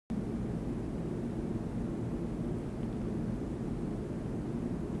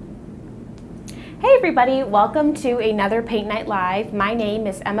Hey everybody, welcome to another Paint Night Live. My name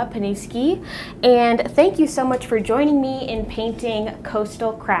is Emma Panuski, and thank you so much for joining me in painting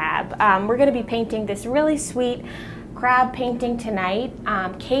Coastal Crab. We're going to be painting this really sweet crab painting tonight.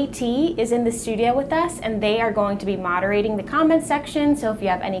 KT is in the studio with us, and they are going to be moderating the comment section. So if you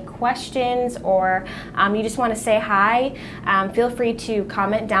have any questions or you just want to say hi, feel free to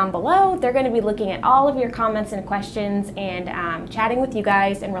comment down below. They're going to be looking at all of your comments and questions and chatting with you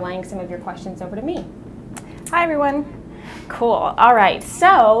guys and relaying some of your questions over to me. Hi everyone. Cool. All right.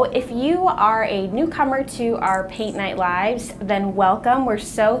 So if you are a newcomer to our Paint Night Lives, then welcome. We're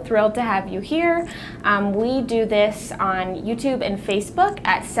so thrilled to have you here. We do this on YouTube and Facebook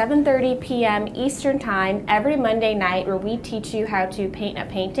at 7:30 p.m. Eastern Time every Monday night, where we teach you how to paint a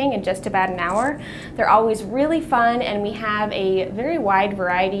painting in just about an hour. They're always really fun, and we have a very wide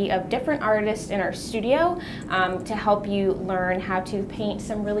variety of different artists in our studio to help you learn how to paint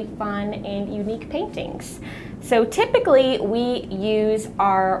some really fun and unique paintings. So typically we use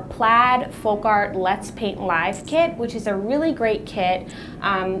our plaid folk art Let's Paint Live kit, which is a really great kit.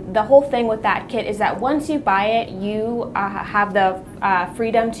 The whole thing with that kit is that once you buy it, you have the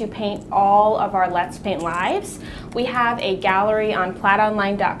freedom to paint all of our Let's Paint Lives. We have a gallery on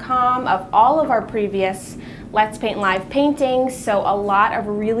plaidonline.com of all of our previous Let's Paint Live paintings, so a lot of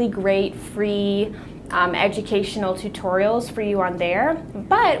really great free educational tutorials for you on there.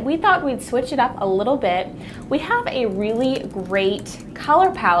 But we thought we'd switch it up a little bit. We have a really great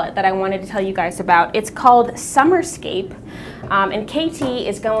color palette that I wanted to tell you guys about. It's called Summerscape, and KT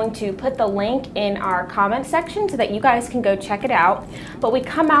is going to put the link in our comment section so that you guys can go check it out. But we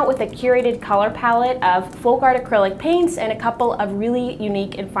come out with a curated color palette of folk art acrylic paints and a couple of really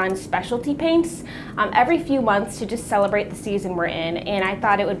unique and fun specialty paints every few months to just celebrate the season we're in. And I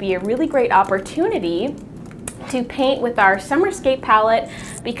thought it would be a really great opportunity to paint with our Summerscape palette,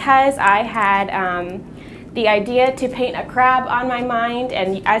 because I had the idea to paint a crab on my mind,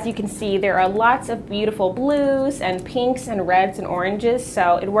 and as you can see, there are lots of beautiful blues and pinks and reds and oranges,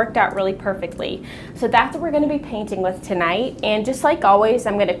 so it worked out really perfectly. So that's what we're going to be painting with tonight, and just like always,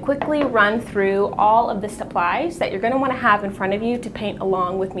 I'm going to quickly run through all of the supplies that you're going to want to have in front of you to paint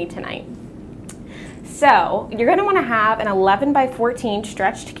along with me tonight. So you're going to want to have an 11 by 14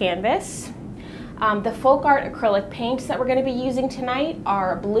 stretched canvas. The folk art acrylic paints that we're going to be using tonight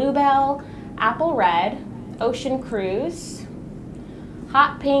are Bluebell, Apple Red, Ocean Cruise,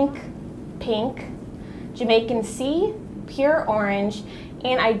 Hot Pink, Pink, Jamaican Sea, Pure Orange,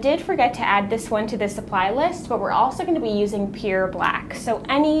 and I did forget to add this one to the supply list, but we're also going to be using Pure Black. So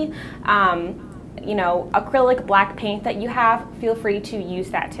any acrylic black paint that you have, feel free to use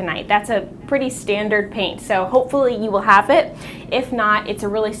that tonight. That's a pretty standard paint, so hopefully you will have it. If not, it's a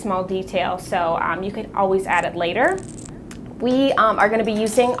really small detail, so you could always add it later. We are going to be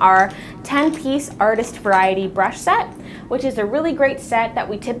using our 10-piece Artist Variety brush set, which is a really great set that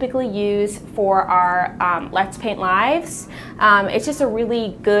we typically use for our Let's Paint Lives. It's just a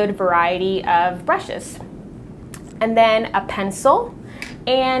really good variety of brushes. And then a pencil.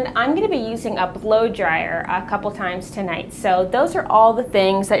 And I'm going to be using a blow dryer a couple times tonight. So those are all the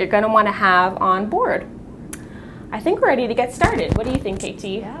things that you're going to want to have on board. I think we're ready to get started. What do you think, KT?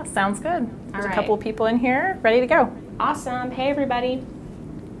 Yeah, sounds good. There's right. A couple people in here ready to go. Awesome. Hey everybody.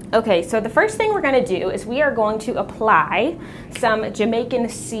 Okay, so the first thing we're going to do is we are going to apply some Jamaican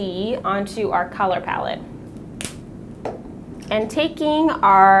Sea onto our color palette. And taking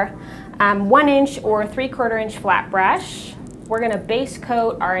our 1-inch or 3/4 inch flat brush, we're going to base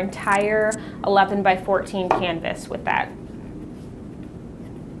coat our entire 11 by 14 canvas with that.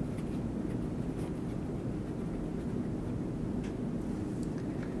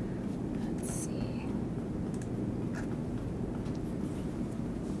 Let's see.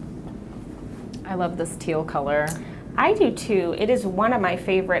 I love this teal color. I do too. It is one of my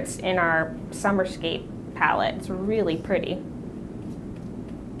favorites in our Summerscape palette. It's really pretty.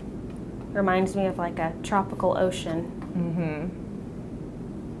 Reminds me of like a tropical ocean. Mm-hmm.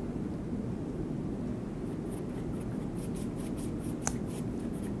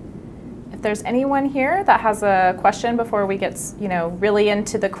 If there's anyone here that has a question before we get, really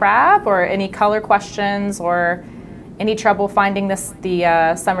into the crab, or any color questions or any trouble finding the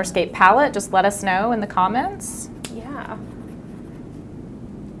Summerscape palette, just let us know in the comments. Yeah.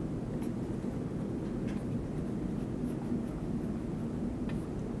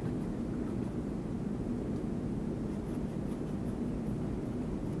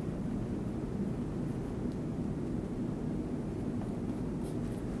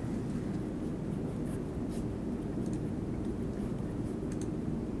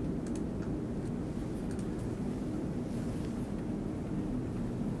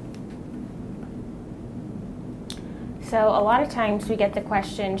 So a lot of times we get the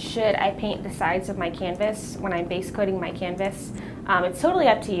question, should I paint the sides of my canvas when I'm base coating my canvas? It's totally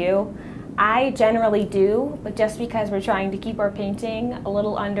up to you. I generally do, but just because we're trying to keep our painting a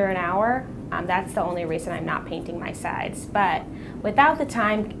little under an hour, that's the only reason I'm not painting my sides. But without the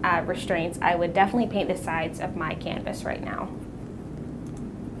time restraints, I would definitely paint the sides of my canvas right now.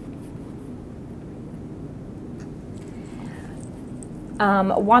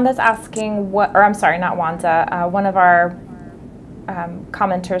 Wanda's asking what, or I'm sorry, not Wanda, one of our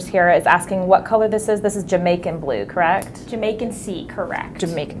commenters here is asking what color this is. This is Jamaican blue, correct? Jamaican sea, correct.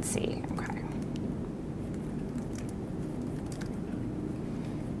 Jamaican sea, okay.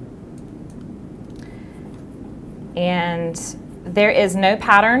 And there is no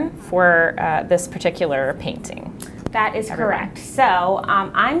pattern for this particular painting. That is correct. So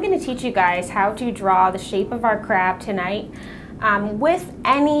I'm going to teach you guys how to draw the shape of our crab tonight with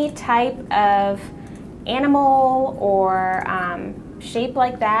any type of animal or shape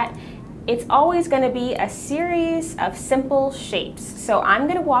like that. It's always going to be a series of simple shapes. So I'm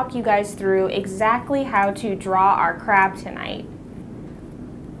going to walk you guys through exactly how to draw our crab tonight,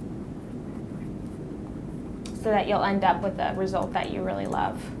 so that you'll end up with a result that you really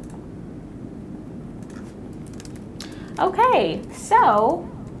love. Okay, so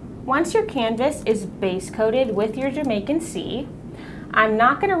once your canvas is base coated with your Jamaican sea, I'm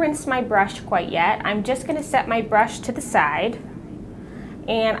not going to rinse my brush quite yet. I'm just going to set my brush to the side,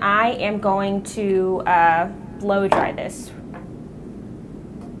 and I am going to blow dry this.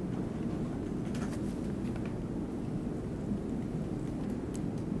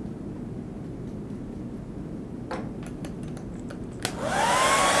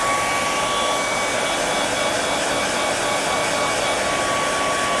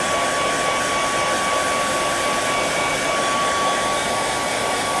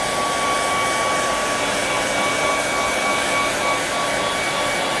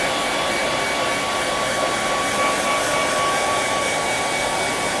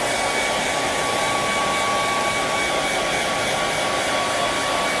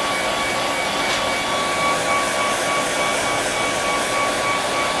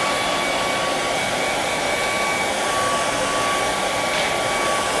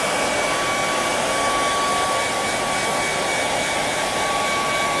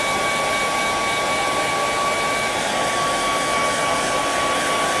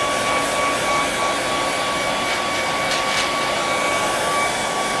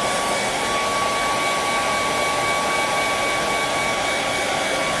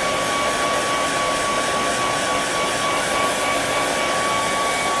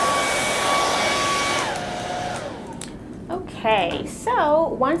 Okay, so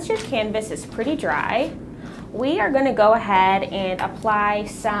once your canvas is pretty dry, we are going to go ahead and apply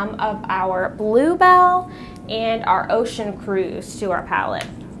some of our Bluebell and our Ocean Cruise to our palette.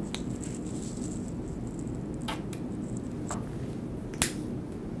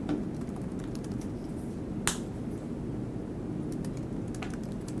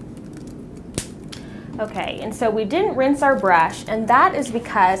 Okay, and so we didn't rinse our brush, and that is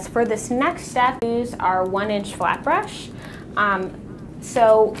because for this next step, we use our 1-inch flat brush.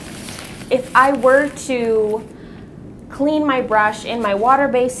 So if I were to clean my brush in my water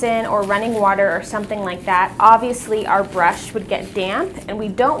basin or running water or something like that, obviously our brush would get damp, and we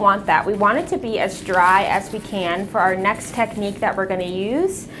don't want that. We want it to be as dry as we can for our next technique that we're going to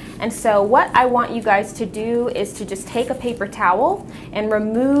use. And so what I want you guys to do is to just take a paper towel and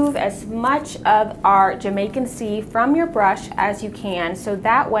remove as much of our Jamaican sea from your brush as you can, so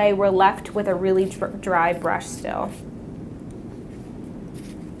that way we're left with a really dry brush still.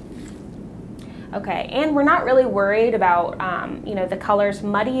 Okay, and we're not really worried about the colors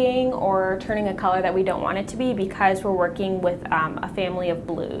muddying or turning a color that we don't want it to be, because we're working with a family of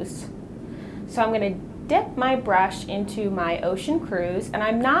blues. So I'm going to dip my brush into my Ocean Cruise, and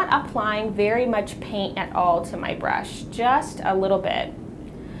I'm not applying very much paint at all to my brush, just a little bit.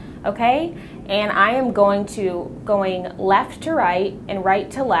 Okay, and I am going left to right and right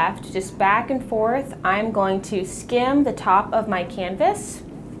to left, just back and forth. I'm going to skim the top of my canvas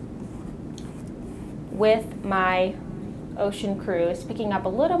with my Ocean Cruise, picking up a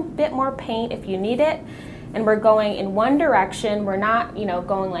little bit more paint if you need it. And we're going in one direction. We're not,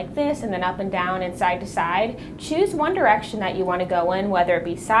 going like this and then up and down and side to side. Choose one direction that you want to go in, whether it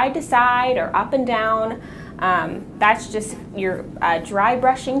be side to side or up and down. That's just your dry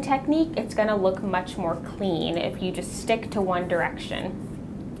brushing technique. It's going to look much more clean if you just stick to one direction.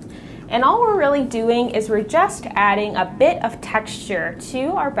 And all we're really doing is we're just adding a bit of texture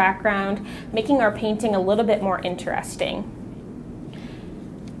to our background, making our painting a little bit more interesting.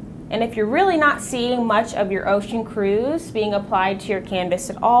 And if you're really not seeing much of your ocean cruise being applied to your canvas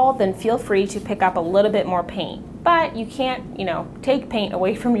at all, then feel free to pick up a little bit more paint. But you can't, take paint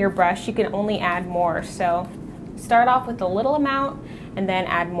away from your brush. You can only add more. So start off with a little amount and then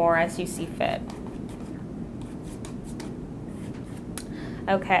add more as you see fit.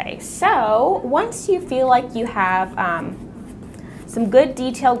 Okay, so once you feel like you have some good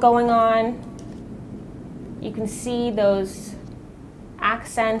detail going on, you can see those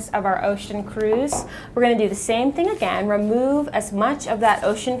accents of our ocean cruise. We're going to do the same thing again. Remove as much of that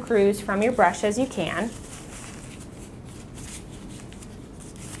ocean cruise from your brush as you can.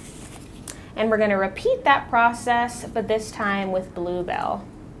 And we're going to repeat that process, but this time with Bluebell.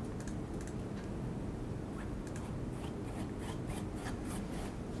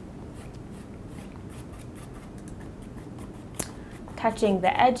 Touching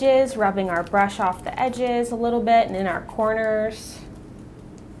the edges, rubbing our brush off the edges a little bit and in our corners.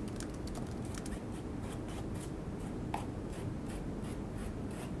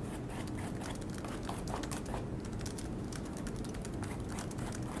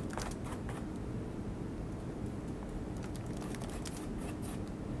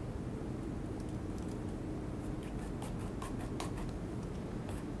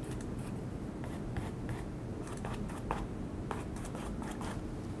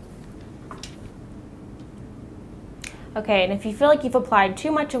 Okay, and if you feel like you've applied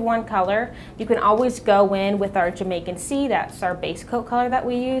too much of one color, you can always go in with our Jamaican Sea, that's our base coat color that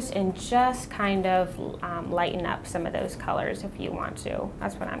we use, and just kind of lighten up some of those colors if you want to.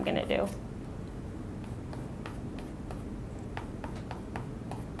 That's what I'm gonna do.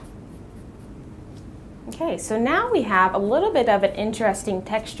 Okay, so now we have a little bit of an interesting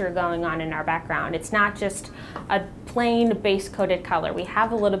texture going on in our background. It's not just a plain base coated color. We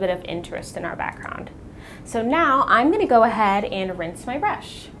have a little bit of interest in our background. So now I'm going to go ahead and rinse my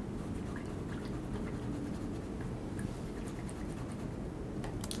brush.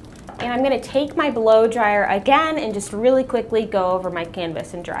 And I'm going to take my blow dryer again and just really quickly go over my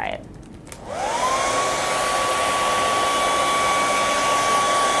canvas and dry it.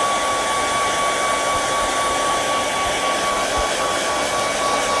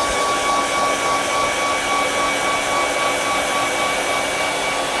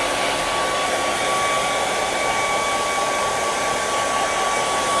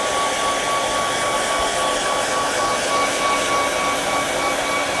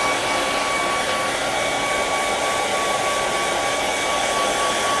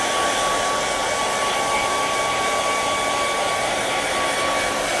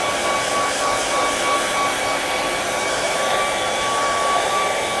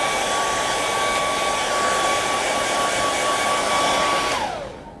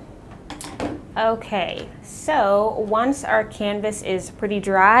 Okay, so once our canvas is pretty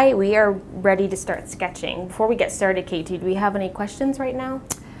dry, we are ready to start sketching. Before we get started, Katie, do we have any questions right now?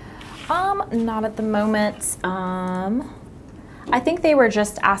 Not at the moment. I think they were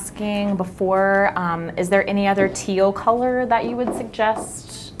just asking before, is there any other teal color that you would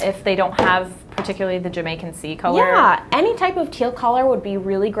suggest if they don't have particularly the Jamaican Sea color? Yeah, any type of teal color would be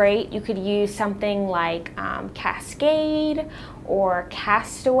really great. You could use something like Cascade or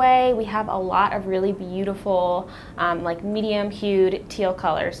Castaway. We have a lot of really beautiful like medium hued teal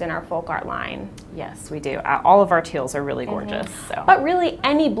colors in our folk art line. Yes, we do. All of our teals are really gorgeous. So. But really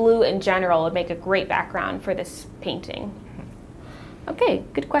any blue in general would make a great background for this painting. Okay,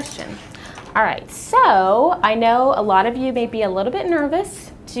 good question. All right, so I know a lot of you may be a little bit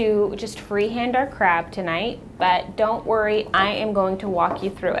nervous to just freehand our crab tonight, but don't worry, I am going to walk you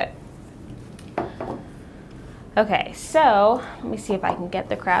through it. Okay, so let me see if I can get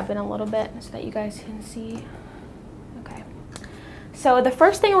the crab in a little bit so that you guys can see. Okay, so the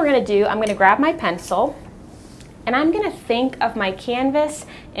first thing we're gonna do, I'm gonna grab my pencil and I'm gonna think of my canvas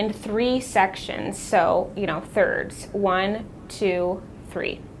in 3 sections. So, thirds, 1, 2,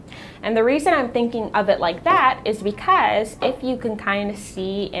 3. And the reason I'm thinking of it like that is because if you can kind of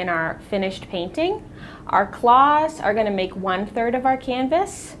see in our finished painting, our claws are going to make 1/3 of our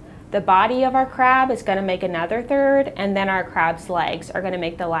canvas, the body of our crab is going to make another third, and then our crab's legs are going to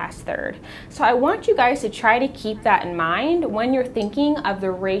make the last third. So I want you guys to try to keep that in mind when you're thinking of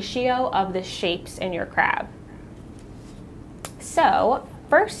the ratio of the shapes in your crab. So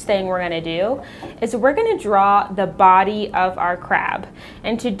first thing we're going to do is we're going to draw the body of our crab.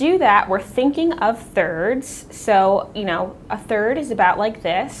 And to do that, we're thinking of thirds. So, a third is about like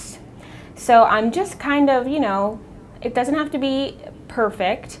this. So I'm just kind of, it doesn't have to be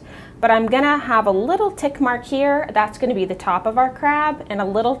perfect, but I'm going to have a little tick mark here. That's going to be the top of our crab, and a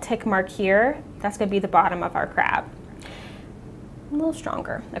little tick mark here. That's going to be the bottom of our crab. A little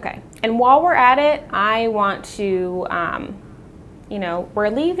stronger. Okay. And while we're at it, I want to, you know, we're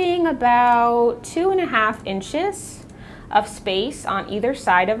leaving about 2.5 inches of space on either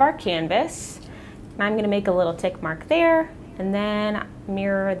side of our canvas. And I'm going to make a little tick mark there and then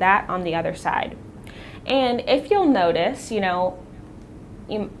mirror that on the other side. And if you'll notice, you know,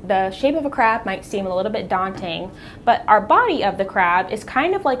 the shape of a crab might seem a little bit daunting, but our body of the crab is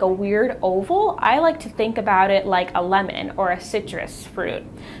kind of like a weird oval. I like to think about it like a lemon or a citrus fruit.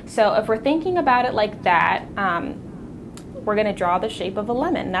 So if we're thinking about it like that, we're going to draw the shape of a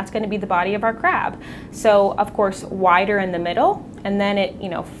lemon. That's going to be the body of our crab. So of course wider in the middle, and then it, you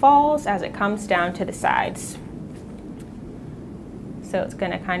know, falls as it comes down to the sides. So it's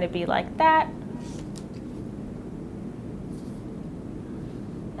going to kind of be like that.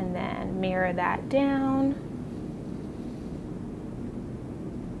 And then mirror that down.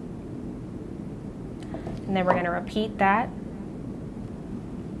 And then we're going to repeat that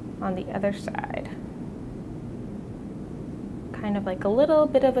on the other side. Kind of like a little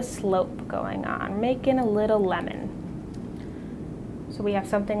bit of a slope going on, making a little lemon. So we have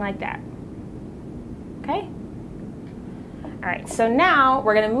something like that. Okay? All right, so now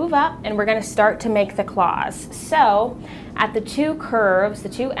we're going to move up and we're going to start to make the claws. So at the two curves, the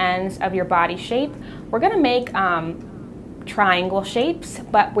two ends of your body shape, we're going to make triangle shapes,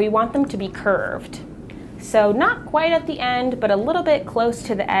 but we want them to be curved. So not quite at the end, but a little bit close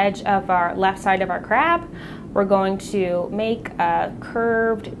to the edge of our left side of our crab, we're going to make a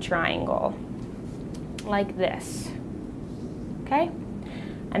curved triangle like this. Okay?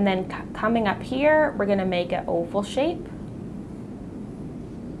 And then coming up here, we're going to make an oval shape.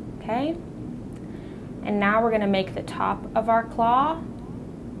 Okay, and now we're going to make the top of our claw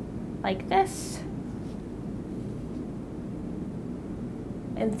like this.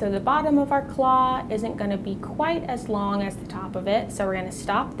 And so the bottom of our claw isn't going to be quite as long as the top of it, so we're going to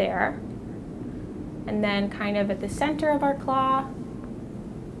stop there. And then kind of at the center of our claw,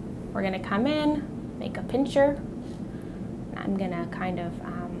 we're going to come in, make a pincher. And I'm going to kind of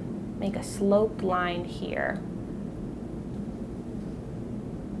make a sloped line here.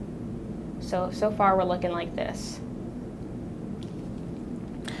 So far we're looking like this.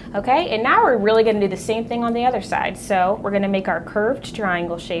 Okay, and now we're really going to do the same thing on the other side. So we're going to make our curved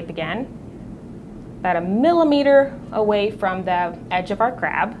triangle shape again, about 1 millimeter away from the edge of our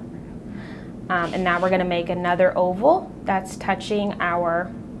crab. And now we're going to make another oval that's touching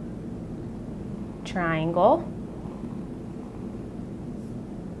our triangle.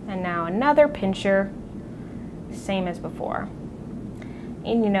 And now another pincher, same as before.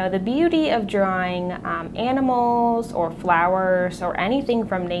 And you know, the beauty of drawing animals or flowers or anything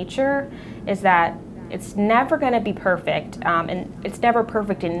from nature is that it's never going to be perfect, and it's never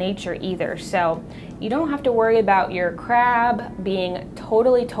perfect in nature either. So you don't have to worry about your crab being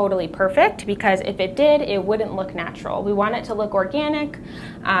totally perfect, because if it did, it wouldn't look natural. We want it to look organic,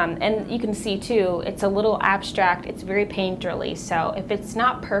 and you can see too, it's a little abstract, it's very painterly. So if it's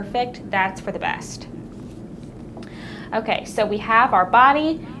not perfect, that's for the best. Okay, so we have our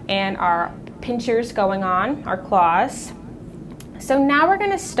body and our pinchers going on, our claws. So now we're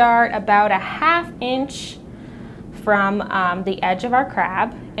going to start about 1/2 inch from the edge of our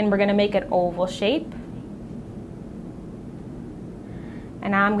crab, and we're going to make an oval shape.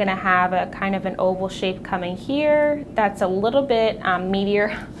 And now I'm going to have a kind of an oval shape coming here. That's a little bit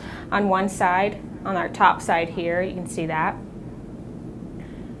meatier on one side, on our top side here, you can see that.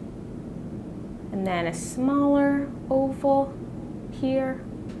 And then a smaller oval here,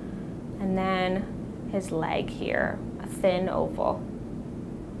 and then his leg here, a thin oval.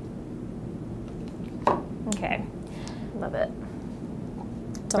 Okay, love it.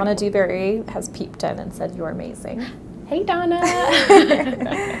 Donna Dewberry has peeped in and said, "You're amazing." Hey, Donna.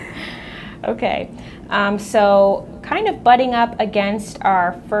 Okay, so kind of butting up against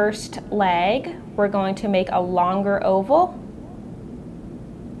our first leg, we're going to make a longer oval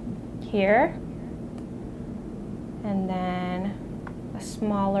here. And then a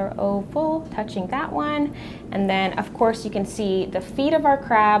smaller oval touching that one. And then of course you can see the feet of our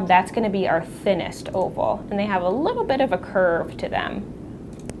crab, that's going to be our thinnest oval. And they have a little bit of a curve to them,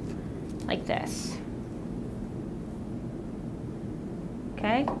 like this.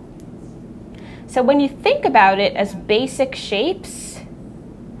 Okay? So when you think about it as basic shapes,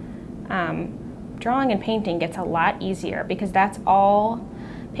 drawing and painting gets a lot easier, because that's all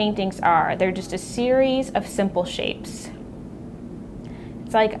paintings are. They're just a series of simple shapes.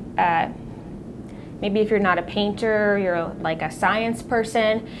 It's like, maybe if you're not a painter, you're like a science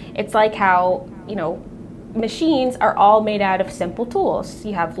person, it's like how, you know, machines are all made out of simple tools.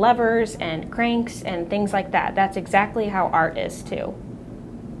 You have levers and cranks and things like that. That's exactly how art is too,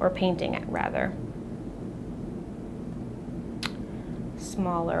 or painting it rather.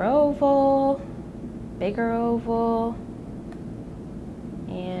 Smaller oval, bigger oval,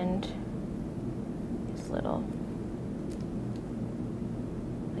 and this little,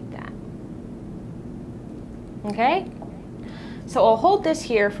 like that. Okay, so I'll hold this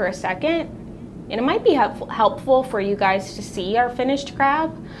here for a second, and it might be helpful for you guys to see our finished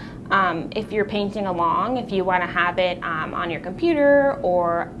crab. If you're painting along, if you want to have it on your computer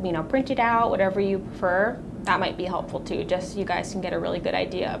or print it out, whatever you prefer, that might be helpful too, just so you guys can get a really good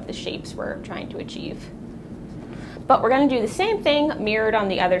idea of the shapes we're trying to achieve. But we're going to do the same thing mirrored on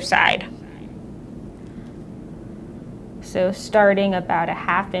the other side. So starting about a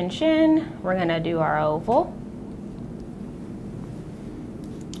 1/2 inch in, we're going to do our oval.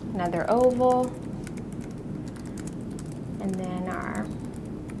 Another oval. And then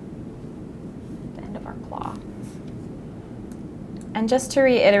the end of our claw. And just to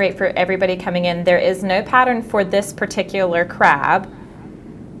reiterate for everybody coming in, there is no pattern for this particular crab,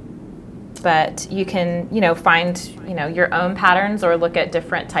 but you can, find, your own patterns or look at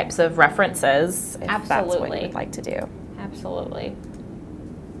different types of references if Absolutely. That's what you would like to do. Absolutely.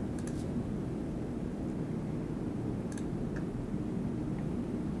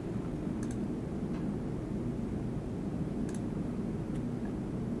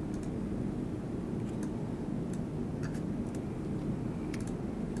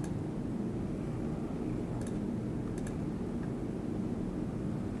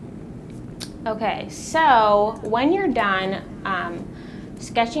 Okay, so when you're done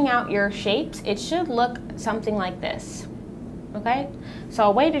sketching out your shapes, it should look something like this. Okay, so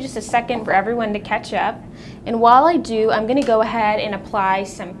I'll wait just a second for everyone to catch up. And while I do, I'm going to go ahead and apply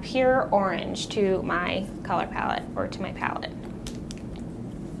some pure orange to my color palette, or to my palette.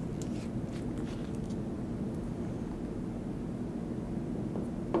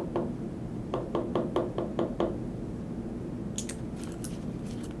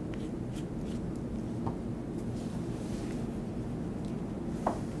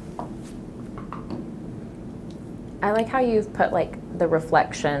 I like how you've put like the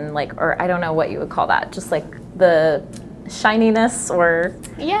reflection, or I don't know what you would call that, just like the shininess, or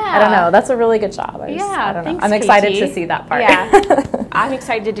yeah, I don't know. That's a really good job. I don't know. Thanks, I'm excited Katie. to see that part. Yeah, I'm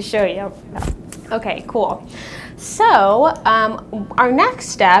excited to show you. Okay, cool. So our next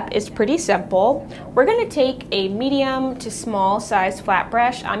step is pretty simple. We're going to take a medium to small size flat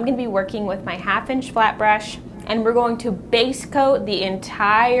brush. I'm going to be working with my 1/2 inch flat brush, and we're going to base coat the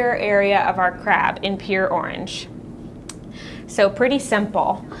entire area of our crab in pure orange. So pretty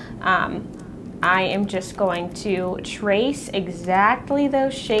simple. I am just going to trace exactly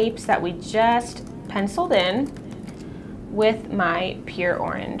those shapes that we just penciled in with my pure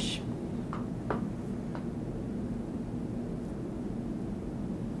orange.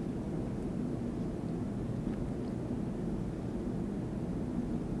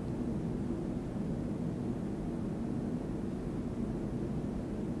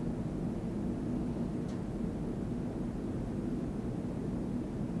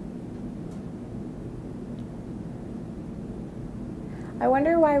 I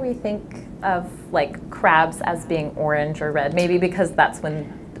wonder why we think of like crabs as being orange or red. Maybe because that's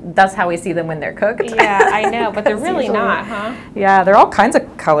how we see them when they're cooked. Yeah, I know, but they're really not, huh? Yeah, they're all kinds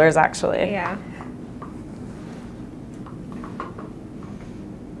of colors actually. Yeah.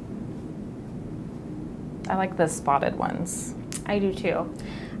 I like the spotted ones. I do too.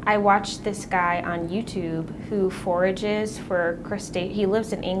 I watched this guy on YouTube who forages for crustaceans. He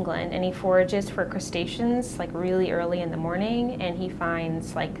lives in England and he forages for crustaceans like really early in the morning, and he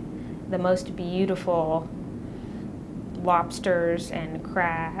finds like the most beautiful lobsters and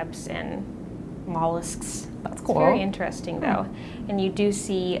crabs and mollusks. That's cool. It's very interesting though. And you do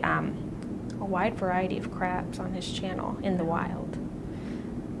see a wide variety of crabs on his channel in the wild.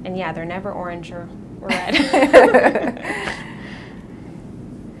 And yeah, they're never orange or red.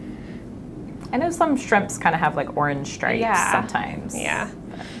 I know some shrimps kind of have like orange stripes sometimes. Yeah.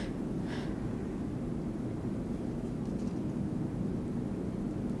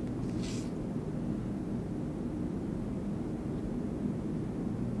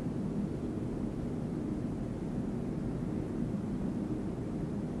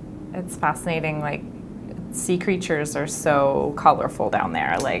 It's fascinating, like sea creatures are so colorful down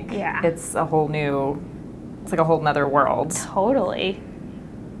there. Like it's like a whole nother world. Totally.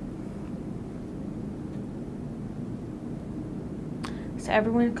 So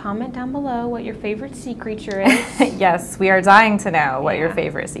everyone comment down below what your favorite sea creature is. Yes, we are dying to know what your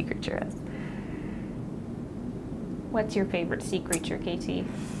favorite sea creature is. What's your favorite sea creature, Katie?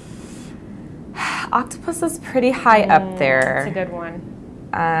 Octopus is pretty high up there. It's a good one.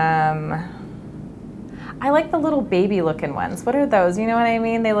 I like the little baby looking ones. What are those? You know what I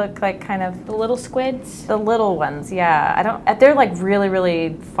mean? They look like kind of The little squids? the little ones. Yeah. I don't. They're like really,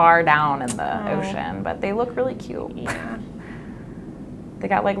 really far down in the ocean, but they look really cute. Yeah. They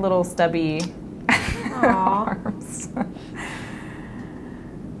got like little stubby arms.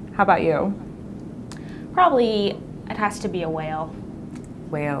 How about you? Probably it has to be a whale.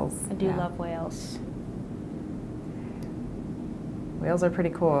 Whales. I do love whales. Whales are pretty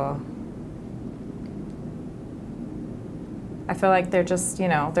cool. I feel like they're just, you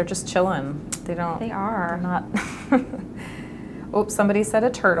know, they're just chilling. They don't. They are. They're not. Oops, somebody said a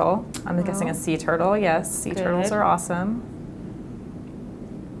turtle. I'm guessing a sea turtle. Yes, sea turtles are awesome.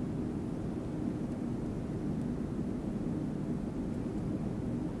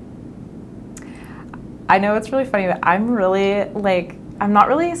 I know it's really funny, but I'm really like, I'm not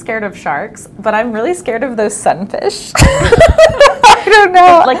really scared of sharks, but I'm really scared of those sunfish. I don't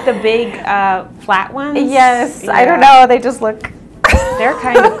know. Like the big flat ones? Yes, Yeah. I don't know. They just look. They're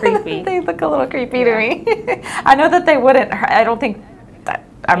kind of creepy. They look a little creepy to me. I know that they wouldn't hurt. I don't think that.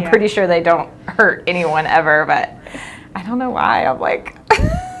 I'm pretty sure they don't hurt anyone ever, but I don't know why. I'm like,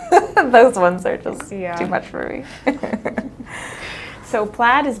 those ones are just too much for me. So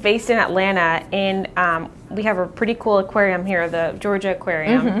Plaid is based in Atlanta, and we have a pretty cool aquarium here, the Georgia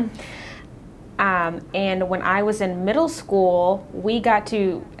Aquarium. And when I was in middle school, we got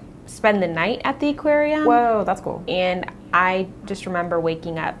to spend the night at the aquarium. Whoa, that's cool. And I just remember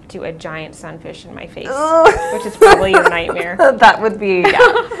waking up to a giant sunfish in my face, which is probably your nightmare. That would be,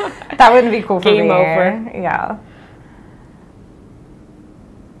 that wouldn't be cool for me. Game over. Yeah.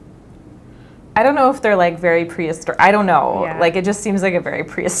 I don't know if they're like very prehistoric. I don't know. Yeah. Like it just seems like a very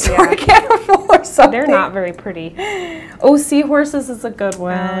prehistoric animal or something. They're not very pretty. Oh, seahorses is a good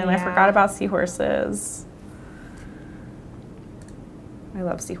one. Oh, I yeah. forgot about seahorses. I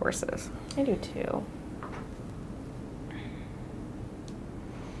love seahorses. I do too.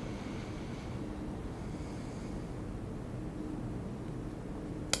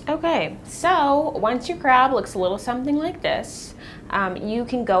 Okay, so once your crab looks a little something like this, you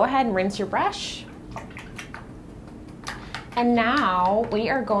can go ahead and rinse your brush. And now we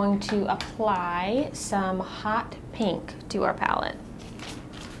are going to apply some hot pink to our palette.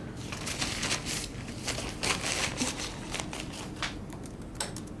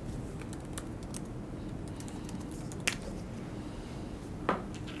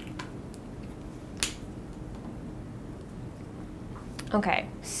 Okay,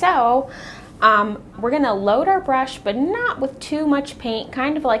 so we're gonna load our brush, but not with too much paint,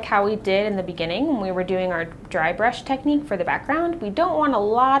 kind of like how we did in the beginning when we were doing our dry brush technique for the background. We don't want a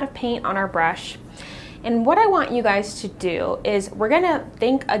lot of paint on our brush. And what I want you guys to do is we're gonna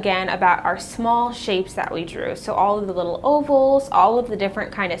think again about our small shapes that we drew. So all of the little ovals, all of the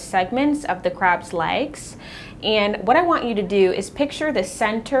different kind of segments of the crab's legs. And what I want you to do is picture the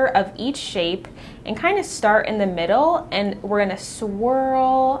center of each shape and kind of start in the middle, and we're gonna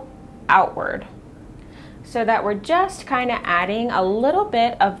swirl outward so that we're just kind of adding a little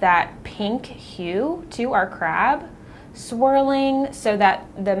bit of that pink hue to our crab, swirling so that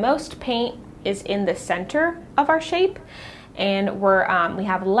the most paint is in the center of our shape, and we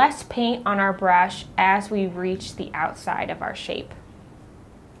have less paint on our brush as we reach the outside of our shape.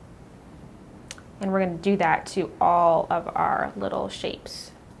 And we're going to do that to all of our little shapes.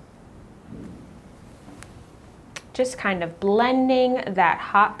 Just kind of blending that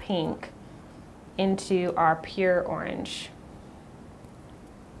hot pink into our pure orange.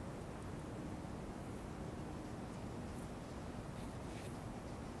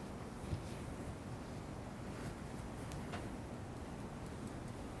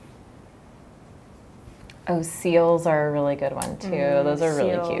 Oh, seals are a really good one too. Those are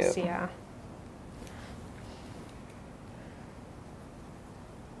really Seals, cute. yeah.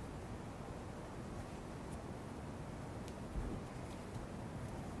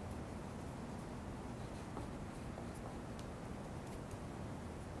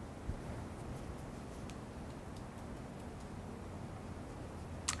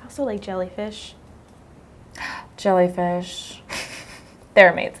 I also like jellyfish. Jellyfish.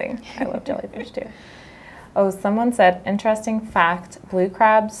 They're amazing. I love jellyfish too. Oh, someone said, interesting fact, blue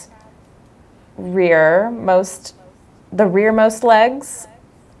crabs the rearmost legs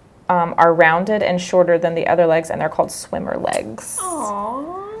are rounded and shorter than the other legs, and they're called swimmer legs.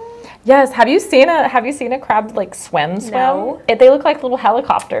 Aww. Yes, have you seen a crab like swim? No. They look like little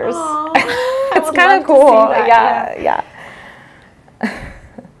helicopters. Aww. It's kind of cool. Yeah.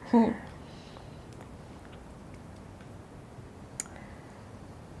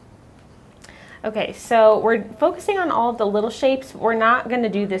 Okay, so we're focusing on all of the little shapes. We're not going to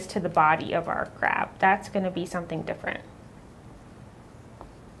do this to the body of our crab. That's going to be something different.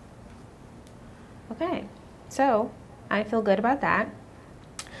 Okay, so I feel good about that.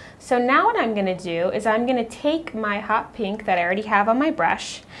 So now what I'm going to do is I'm going to take my hot pink that I already have on my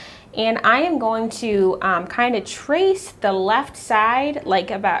brush, and I am going to kind of trace the left side,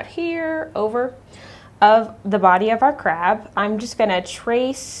 like about here, over of the body of our crab. I'm just going to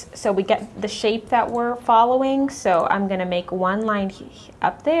trace so we get the shape that we're following. So I'm going to make one line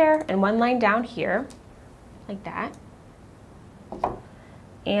up there and one line down here, like that.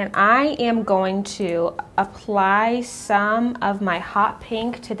 And I am going to apply some of my hot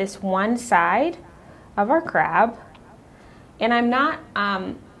pink to this one side of our crab. And I'm not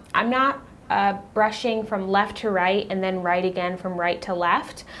brushing from left to right and then right again from right to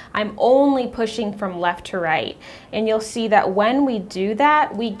left. I'm only pushing from left to right. And you'll see that when we do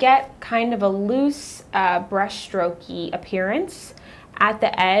that, we get kind of a loose brush strokey appearance at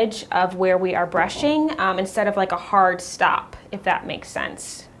the edge of where we are brushing instead of like a hard stop, if that makes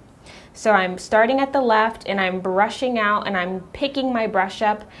sense. So I'm starting at the left and I'm brushing out and I'm picking my brush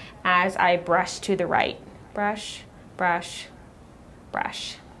up as I brush to the right. Brush, brush,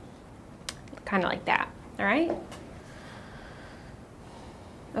 brush. Kind of like that, all right?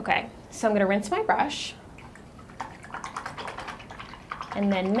 Okay, so I'm gonna rinse my brush.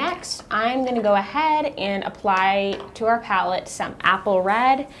 And then next, I'm gonna go ahead and apply to our palette some apple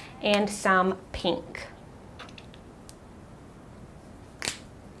red and some pink.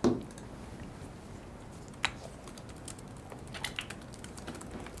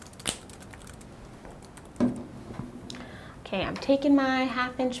 Okay, I'm taking my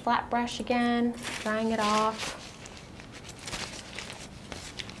 1/2" flat brush again, drying it off.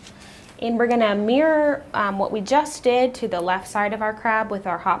 And we're gonna mirror what we just did to the left side of our crab with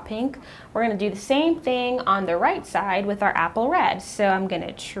our hot pink. We're gonna do the same thing on the right side with our apple red. So I'm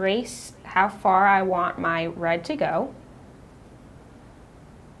gonna trace how far I want my red to go.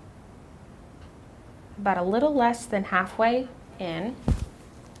 About a little less than halfway in.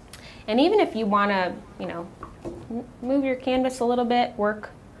 And even if you wanna, you know, move your canvas a little bit, work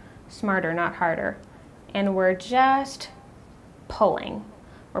smarter, not harder. And we're just pulling.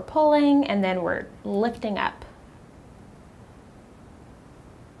 We're pulling and then we're lifting up.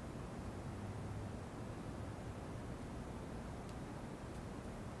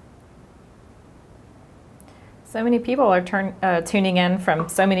 So many people are tuning in from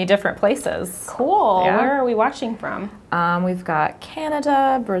so many different places. Cool. Yeah. Where are we watching from? We've got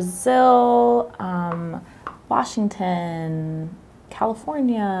Canada, Brazil, Washington,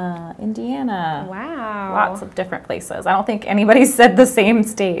 California, Indiana. Wow. Lots of different places. I don't think anybody said the same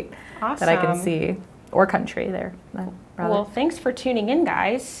state Awesome. that I can see, or country there. Well, thanks for tuning in,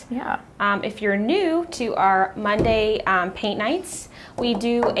 guys. Yeah. If you're new to our Monday paint nights, we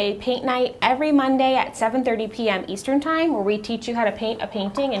do a paint night every Monday at 7:30 p.m. Eastern Time, where we teach you how to paint a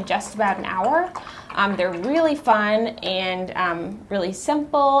painting in just about an hour. They're really fun and really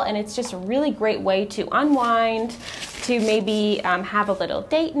simple, and it's just a really great way to unwind, to maybe have a little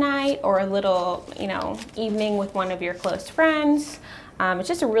date night or a little, you know, evening with one of your close friends. It's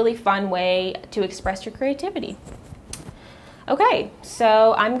just a really fun way to express your creativity. Okay,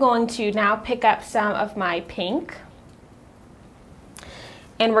 so I'm going to now pick up some of my pink.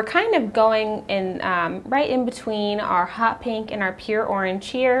 And we're kind of going in right in between our hot pink and our pure orange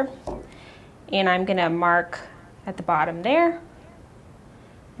here. And I'm gonna mark at the bottom there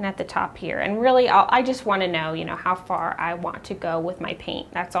and at the top here. And really, I just wanna know, you know, how far I want to go with my paint.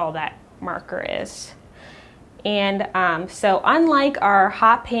 That's all that marker is. And so unlike our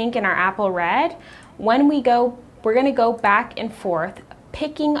hot pink and our apple red, when we go, we're gonna go back and forth,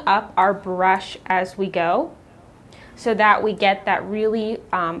 picking up our brush as we go, so that we get that really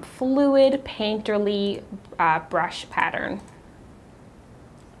fluid, painterly brush pattern.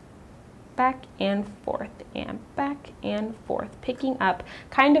 Back and forth and back and forth, picking up,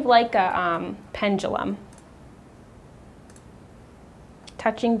 kind of like a pendulum.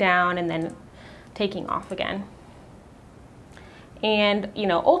 Touching down and then taking off again. And, you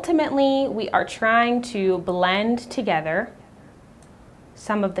know, ultimately we are trying to blend together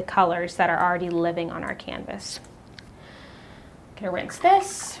some of the colors that are already living on our canvas. I'm gonna rinse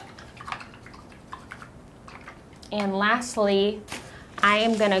this. And lastly, I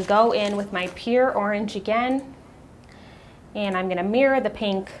am gonna go in with my pure orange again, and I'm gonna mirror the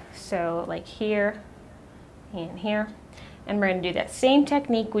pink, so like here and here. And we're gonna do that same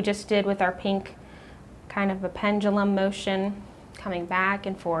technique we just did with our pink, kind of a pendulum motion, coming back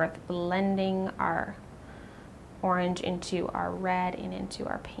and forth, blending our orange into our red and into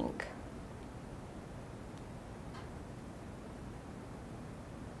our pink.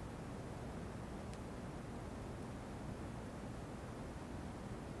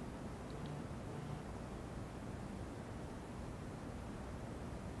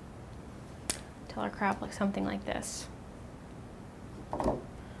 till our crab looks something like this.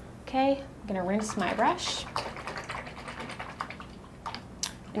 Okay, I'm gonna rinse my brush.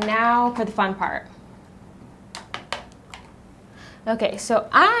 And now for the fun part. Okay, so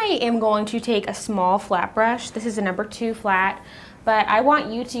I am going to take a small flat brush. This is a number 2 flat, but I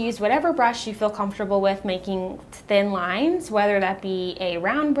want you to use whatever brush you feel comfortable with making thin lines, whether that be a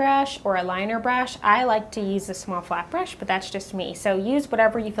round brush or a liner brush. I like to use a small flat brush, but that's just me. So use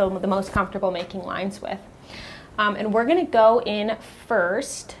whatever you feel the most comfortable making lines with. And we're gonna go in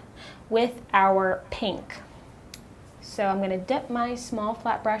first with our pink. So I'm gonna dip my small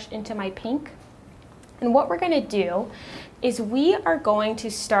flat brush into my pink. And what we're gonna do is we are going to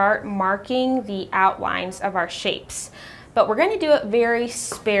start marking the outlines of our shapes, but we're gonna do it very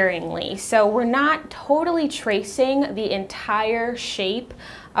sparingly. So we're not totally tracing the entire shape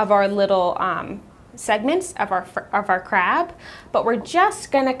of our little segments of our crab, but we're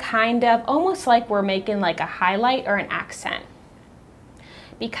just gonna kind of, almost like we're making like a highlight or an accent.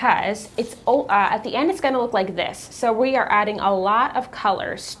 Because it's at the end it's gonna look like this. So we are adding a lot of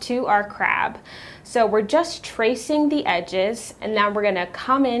colors to our crab. So we're just tracing the edges, and now we're gonna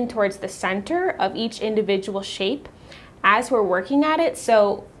come in towards the center of each individual shape as we're working at it.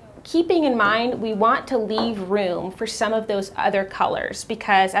 So keeping in mind, we want to leave room for some of those other colors,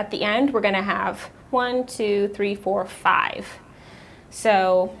 because at the end we're gonna have 1, 2, 3, 4, 5.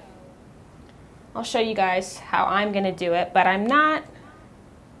 So I'll show you guys how I'm gonna do it, but I'm not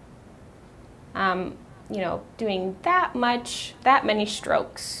you know, doing that many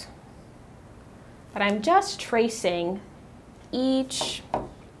strokes. But I'm just tracing each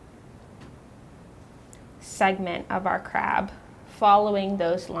segment of our crab, following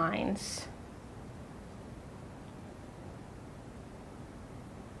those lines.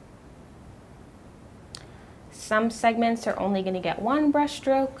 Some segments are only going to get 1 brush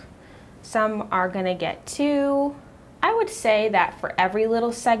stroke, some are going to get 2. I would say that for every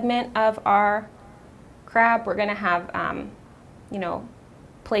little segment of our crab, we're going to have, you know,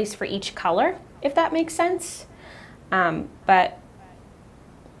 place for each color, if that makes sense. But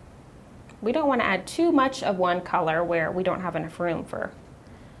we don't want to add too much of one color where we don't have enough room for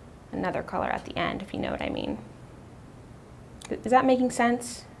another color at the end, if you know what I mean. Is that making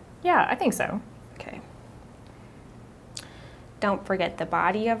sense? Yeah, I think so. Okay. Don't forget the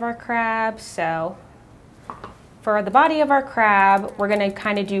body of our crab. So for the body of our crab, we're going to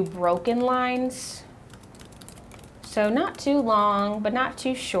kind of do broken lines. So not too long, but not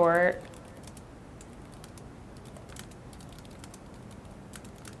too short.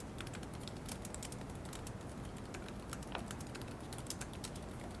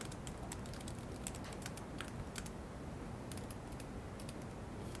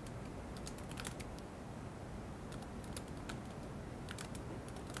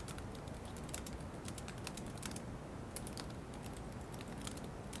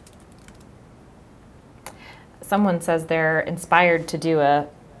 Someone says they're inspired to do an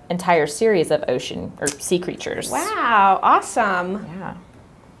entire series of ocean or sea creatures. Wow, awesome. Yeah.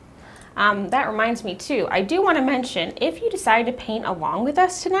 That reminds me too, I do want to mention, if you decide to paint along with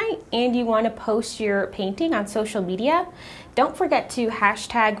us tonight and you want to post your painting on social media, don't forget to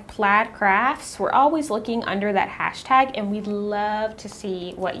hashtag plaid crafts. We're always looking under that hashtag, and we'd love to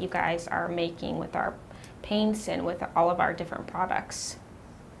see what you guys are making with our paints and with all of our different products.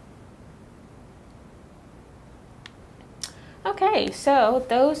 Okay, so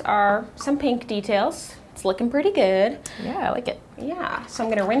those are some pink details. It's looking pretty good. Yeah, I like it. Yeah, so I'm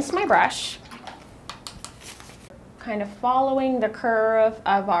gonna rinse my brush. Kind of following the curve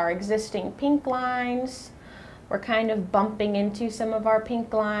of our existing pink lines. We're kind of bumping into some of our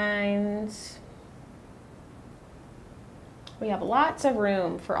pink lines. We have lots of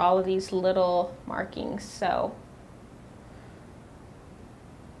room for all of these little markings, so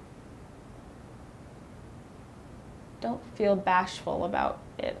don't feel bashful about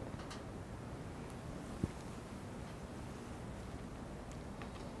it.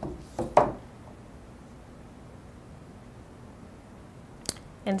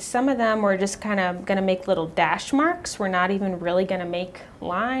 And some of them we're just kind of going to make little dash marks. We're not even really going to make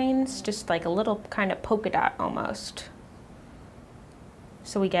lines, just like a little kind of polka dot almost.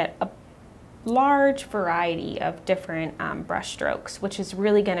 So we get a large variety of different brush strokes, which is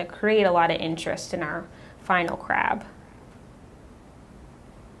really going to create a lot of interest in our final crab.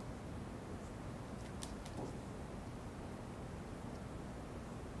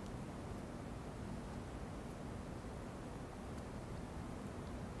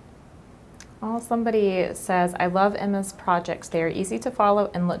 Well, somebody says, I love Emma's projects. They are easy to follow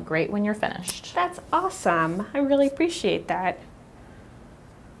and look great when you're finished. That's awesome. I really appreciate that.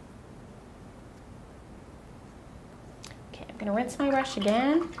 gonna rinse my brush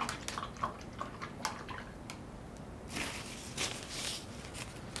again.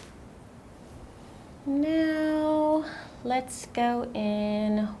 Now, let's go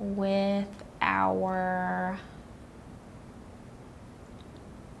in with our,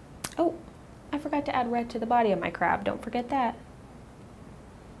 oh, I forgot to add red to the body of my crab. Don't forget that.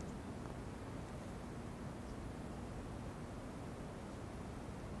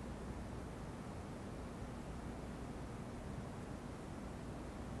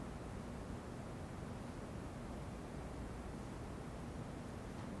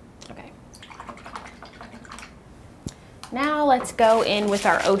 Okay. Now let's go in with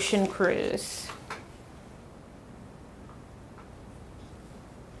our ocean cruise.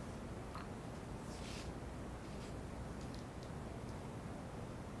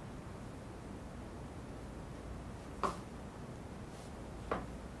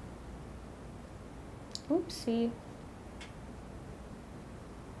 Oopsie.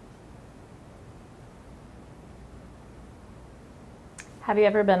 Have you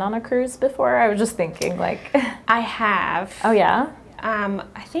ever been on a cruise before? I was just thinking, like. I have. Oh, yeah?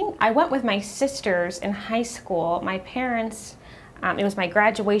 I think I went with my sisters in high school. My parents, it was my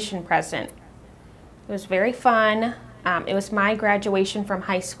graduation present. It was very fun. It was my graduation from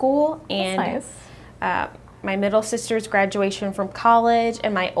high school, and That's nice. My middle sister's graduation from college,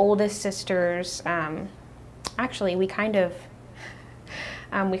 and my oldest sister's, actually, we kind of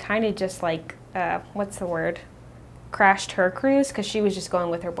just like, what's the word? Crashed her cruise because she was just going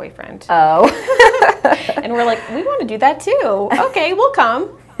with her boyfriend. Oh. And we're like, we want to do that too. Okay, we'll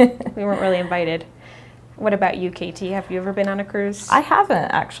come. We weren't really invited. What about you, KT? Have you ever been on a cruise? I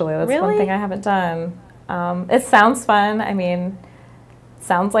haven't, actually. That's Really? one thing I haven't done. It sounds fun. I mean,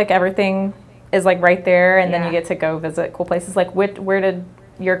 sounds like everything is like right there, and then you get to go visit cool places. Like, where did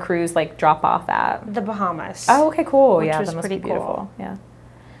your cruise like drop off at? The Bahamas. Oh, okay, cool. Which yeah, was that must pretty be beautiful. cool. Yeah.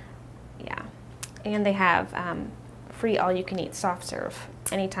 Yeah. And they have free all-you-can-eat soft serve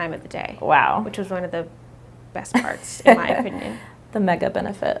any time of the day. Wow. Which was one of the best parts, in my opinion. The mega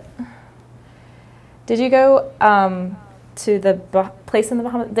benefit. Did you go to the place in the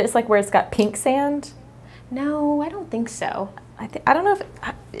Bahamas? It's like where it's got pink sand? No, I don't think so. I don't know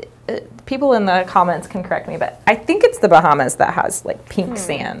if people in the comments can correct me, but I think it's the Bahamas that has like pink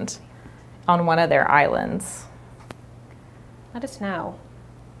sand on one of their islands. Let us know.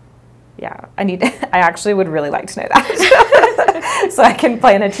 Yeah, I actually would really like to know that so I can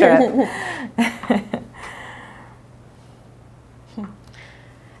plan a trip.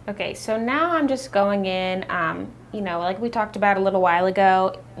 Okay, so now I'm just going in, you know, like we talked about a little while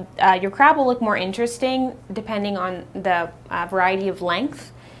ago, your crab will look more interesting depending on the variety of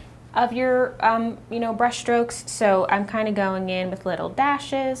length of your, you know, brush strokes. So I'm kind of going in with little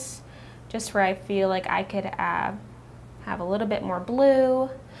dashes, just where I feel like I could have a little bit more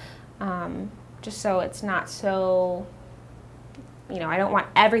blue, just so it's not so, you know, I don't want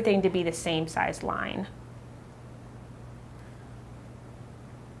everything to be the same size line.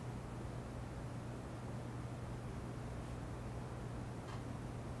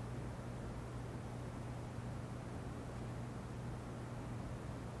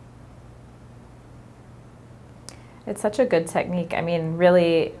 It's such a good technique. I mean,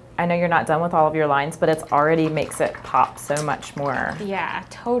 really, I know you're not done with all of your lines, but it already makes it pop so much more. Yeah,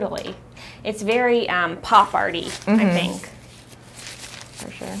 totally. It's very pop arty, I think.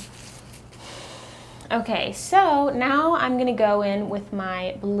 For sure. Okay, so now I'm gonna go in with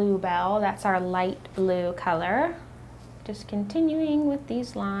my bluebell. That's our light blue color. Just continuing with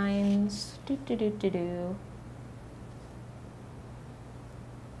these lines. Do, do, do, do, do.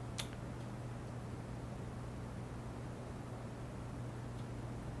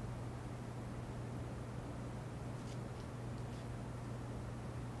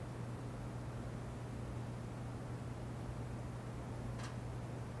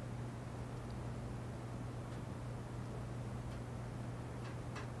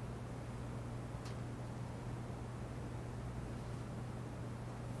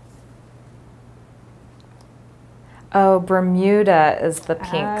 Oh, Bermuda is the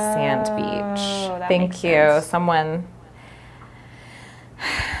pink sand beach. that Thank makes you. sense.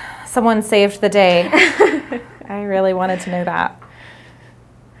 Someone saved the day. I really wanted to know that.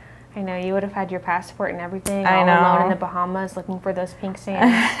 I know, you would have had your passport and everything I all know. alone in the Bahamas looking for those pink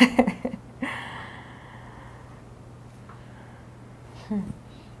sands.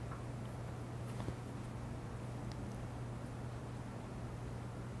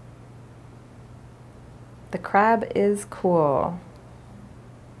 The crab is cool.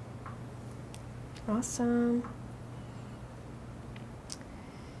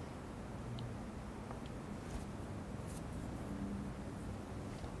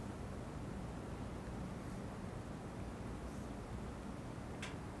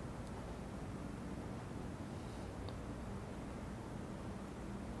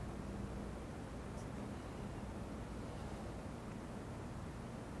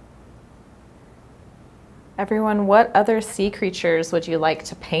 Everyone, what other sea creatures would you like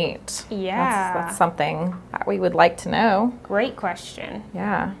to paint? Yeah. That's something that we would like to know. Great question.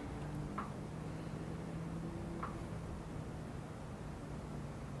 Yeah.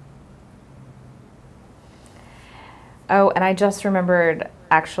 Oh, and I just remembered,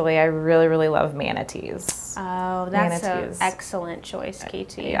 actually, I really, really love manatees. Oh, that's Manatees. an excellent choice,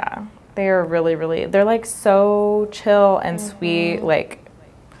 Katie. Yeah. They are really, really, they're like so chill and sweet, like,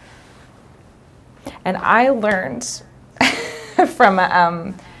 and I learned from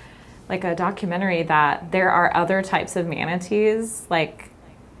like a documentary that there are other types of manatees like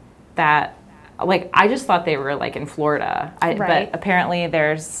that, like I just thought they were like in Florida, Right. but apparently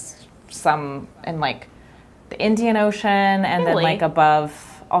there's some in like the Indian Ocean and then Really? like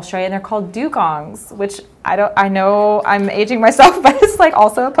above Australia, and they're called dugongs, which I know I'm aging myself, but it's like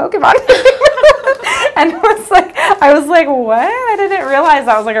also a Pokemon. And I was like, what? I didn't realize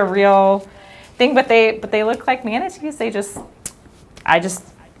that was like a real thing, but they look like manatees. I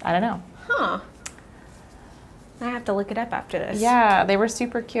don't know. Huh. I have to look it up after this. Yeah, they were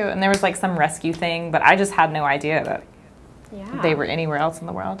super cute, and there was like some rescue thing, but I just had no idea that they were anywhere else in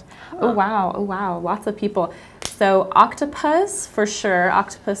the world. Huh. Oh wow, lots of people. So octopus, for sure.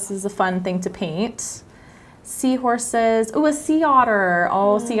 Octopus is a fun thing to paint. Seahorses. Oh, a sea otter.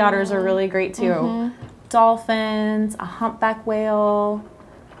 Oh, sea otters are really great too. Dolphins, a humpback whale,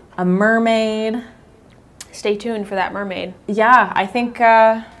 a mermaid. Stay tuned for that mermaid. Yeah, I think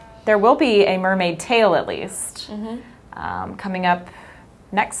there will be a mermaid tail at least coming up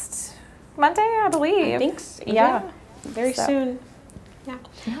next Monday, I believe. I think so. Yeah. Very So. soon.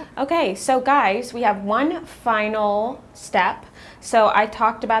 Yeah. Okay, so guys, we have one final step. So I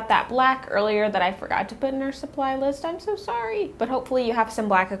talked about that black earlier that I forgot to put in our supply list. I'm so sorry. But hopefully you have some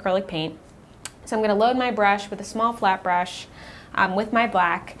black acrylic paint. So I'm going to load my brush with a small flat brush with my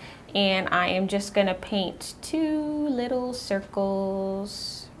black, and I am just going to paint 2 little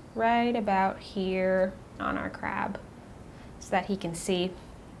circles right about here on our crab so that he can see.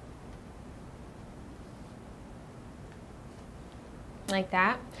 Like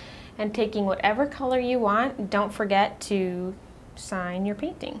that. And taking whatever color you want, don't forget to sign your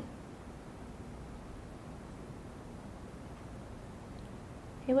painting.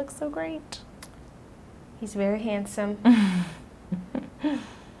 He looks so great. He's very handsome.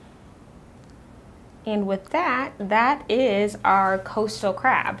 And with that, that is our coastal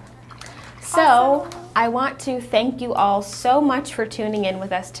crab. So I want to thank you all so much for tuning in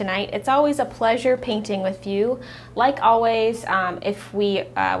with us tonight. It's always a pleasure painting with you. Like always, if we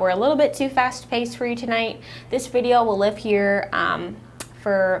were a little bit too fast-paced for you tonight, this video will live here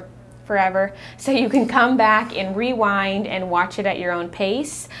for forever, so you can come back and rewind and watch it at your own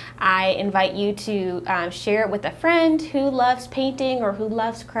pace. I invite you to share it with a friend who loves painting or who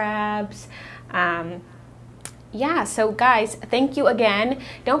loves crabs. Yeah, so guys, thank you again.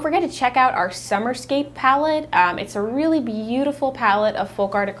 Don't forget to check out our Summerscape palette. It's a really beautiful palette of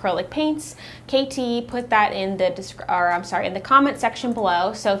folk art acrylic paints. KT put that in the in the comment section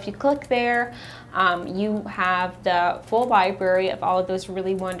below. So if you click there, you have the full library of all of those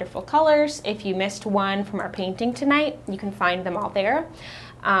really wonderful colors. If you missed one from our painting tonight, you can find them all there.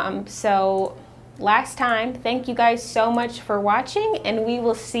 So last time, thank you guys so much for watching, and we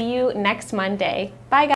will see you next Monday. Bye, guys.